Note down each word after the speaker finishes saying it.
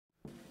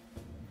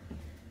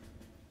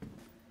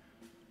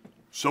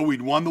So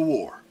we'd won the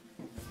war.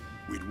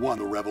 We'd won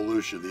the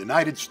revolution. The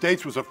United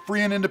States was a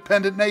free and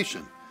independent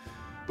nation,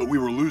 but we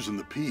were losing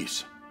the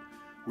peace.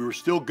 We were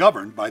still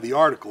governed by the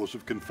Articles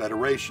of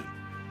Confederation.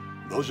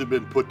 Those had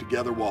been put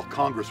together while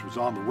Congress was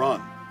on the run.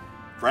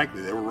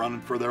 Frankly, they were running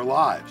for their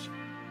lives.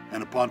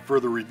 And upon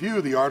further review,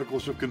 the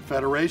Articles of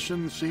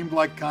Confederation seemed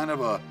like kind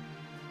of a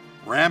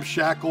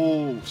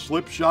ramshackle,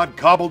 slipshod,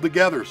 cobbled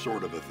together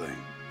sort of a thing.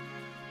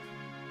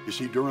 You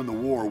see, during the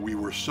war, we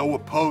were so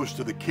opposed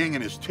to the king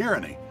and his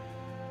tyranny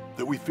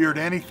that we feared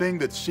anything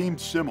that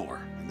seemed similar,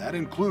 and that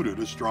included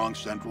a strong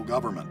central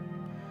government.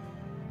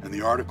 And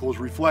the Articles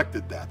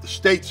reflected that. The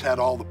states had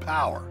all the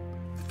power.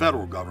 The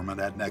federal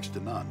government had next to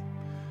none.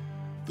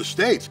 The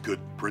states could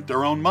print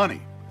their own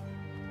money,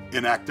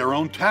 enact their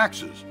own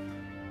taxes,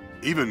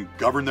 even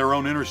govern their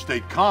own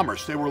interstate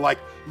commerce. They were like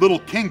little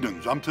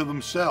kingdoms unto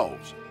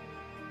themselves.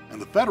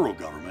 And the federal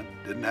government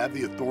didn't have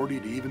the authority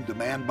to even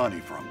demand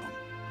money from them.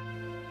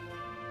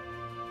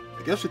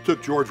 I guess it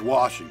took George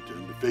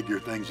Washington to figure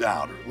things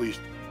out, or at least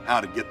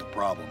how to get the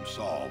problem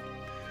solved.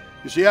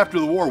 You see, after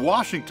the war,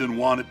 Washington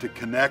wanted to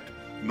connect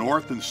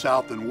North and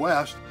South and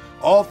West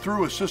all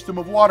through a system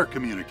of water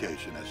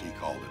communication, as he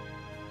called it.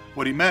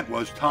 What he meant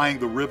was tying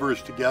the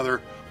rivers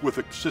together with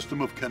a system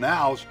of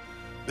canals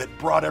that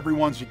brought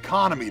everyone's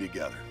economy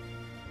together.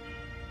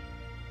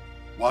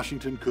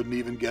 Washington couldn't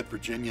even get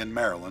Virginia and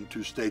Maryland,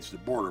 two states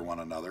that border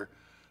one another,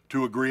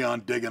 to agree on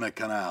digging a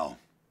canal.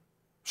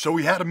 So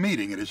he had a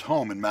meeting at his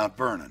home in Mount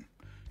Vernon.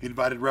 He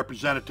invited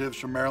representatives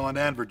from Maryland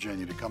and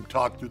Virginia to come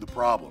talk through the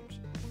problems.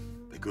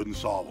 They couldn't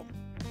solve them.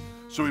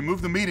 So he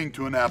moved the meeting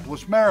to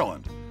Annapolis,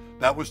 Maryland.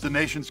 That was the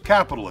nation's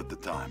capital at the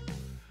time.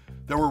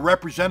 There were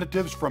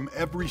representatives from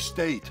every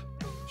state.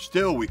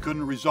 Still, we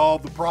couldn't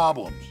resolve the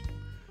problems.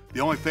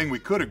 The only thing we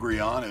could agree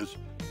on is,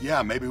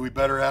 yeah, maybe we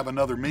better have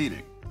another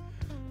meeting.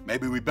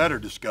 Maybe we better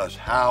discuss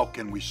how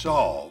can we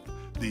solve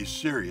these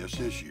serious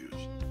issues.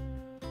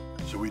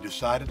 So we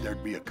decided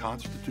there'd be a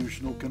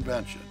constitutional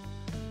convention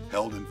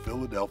held in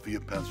Philadelphia,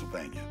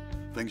 Pennsylvania.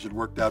 Things had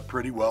worked out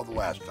pretty well the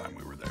last time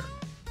we were there.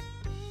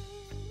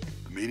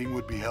 The meeting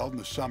would be held in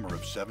the summer of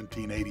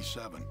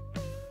 1787.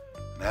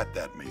 And at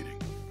that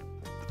meeting,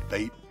 the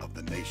fate of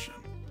the nation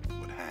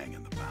would hang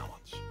in the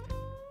balance.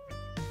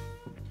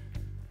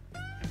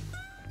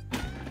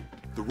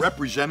 The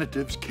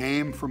representatives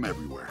came from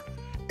everywhere.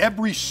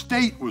 Every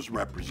state was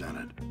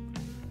represented.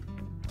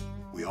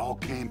 We all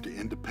came to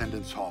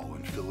Independence Hall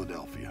in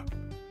Philadelphia.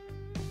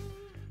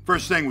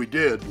 First thing we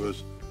did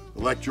was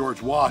elect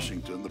George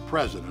Washington the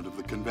president of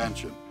the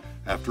convention.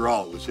 After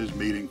all, it was his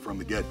meeting from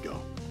the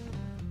get-go.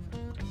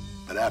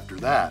 But after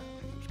that,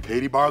 it was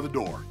Katie bar the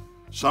door.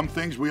 Some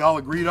things we all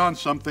agreed on,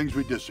 some things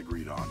we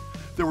disagreed on.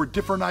 There were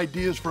different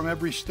ideas from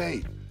every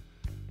state,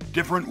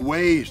 different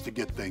ways to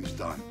get things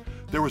done.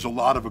 There was a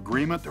lot of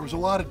agreement, there was a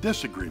lot of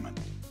disagreement.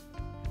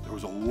 There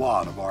was a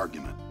lot of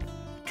argument.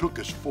 It took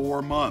us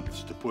 4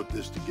 months to put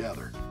this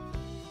together.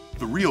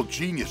 The real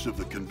genius of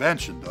the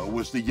convention, though,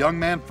 was the young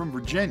man from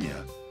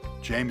Virginia,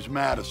 James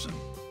Madison.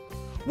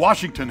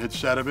 Washington had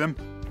said of him,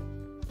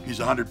 he's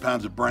 100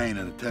 pounds of brain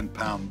and a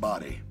 10-pound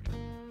body.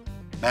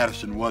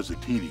 Madison was a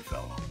teeny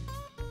fellow,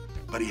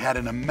 but he had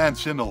an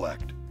immense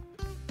intellect,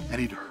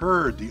 and he'd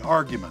heard the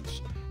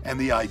arguments and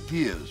the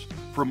ideas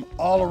from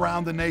all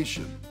around the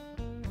nation.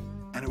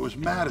 And it was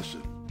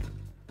Madison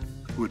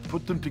who had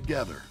put them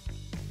together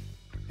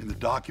in the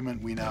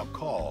document we now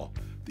call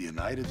the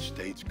United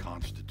States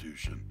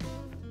Constitution.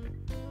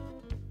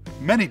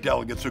 Many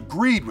delegates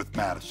agreed with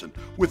Madison,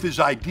 with his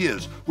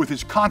ideas, with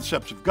his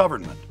concepts of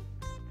government.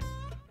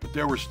 But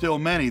there were still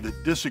many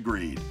that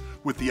disagreed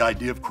with the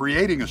idea of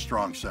creating a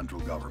strong central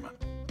government.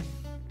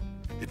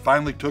 It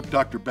finally took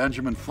Dr.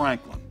 Benjamin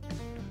Franklin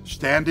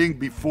standing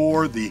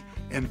before the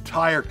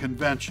entire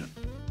convention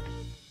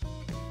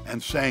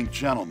and saying,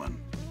 "Gentlemen,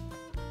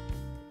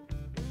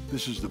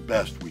 this is the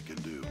best we can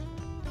do.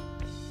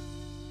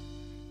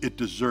 It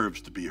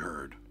deserves to be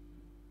heard.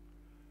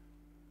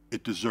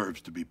 It deserves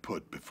to be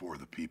put before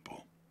the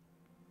people."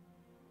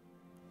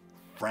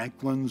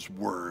 Franklin's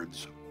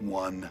words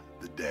won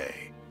the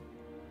day.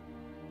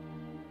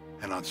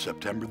 And on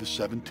September the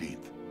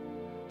 17th,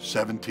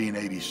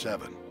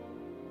 1787,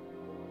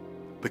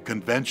 the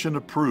convention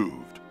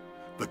approved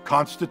the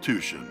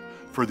Constitution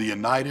for the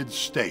United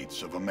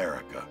States of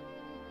America.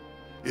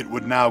 It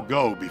would now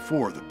go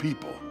before the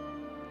people,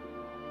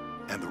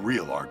 and the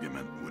real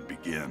argument would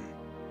begin.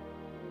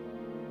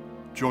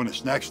 Join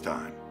us next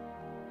time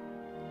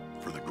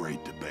for the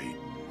great debate.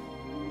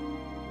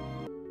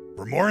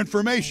 For more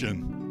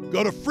information,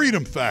 go to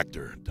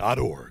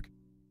freedomfactor.org.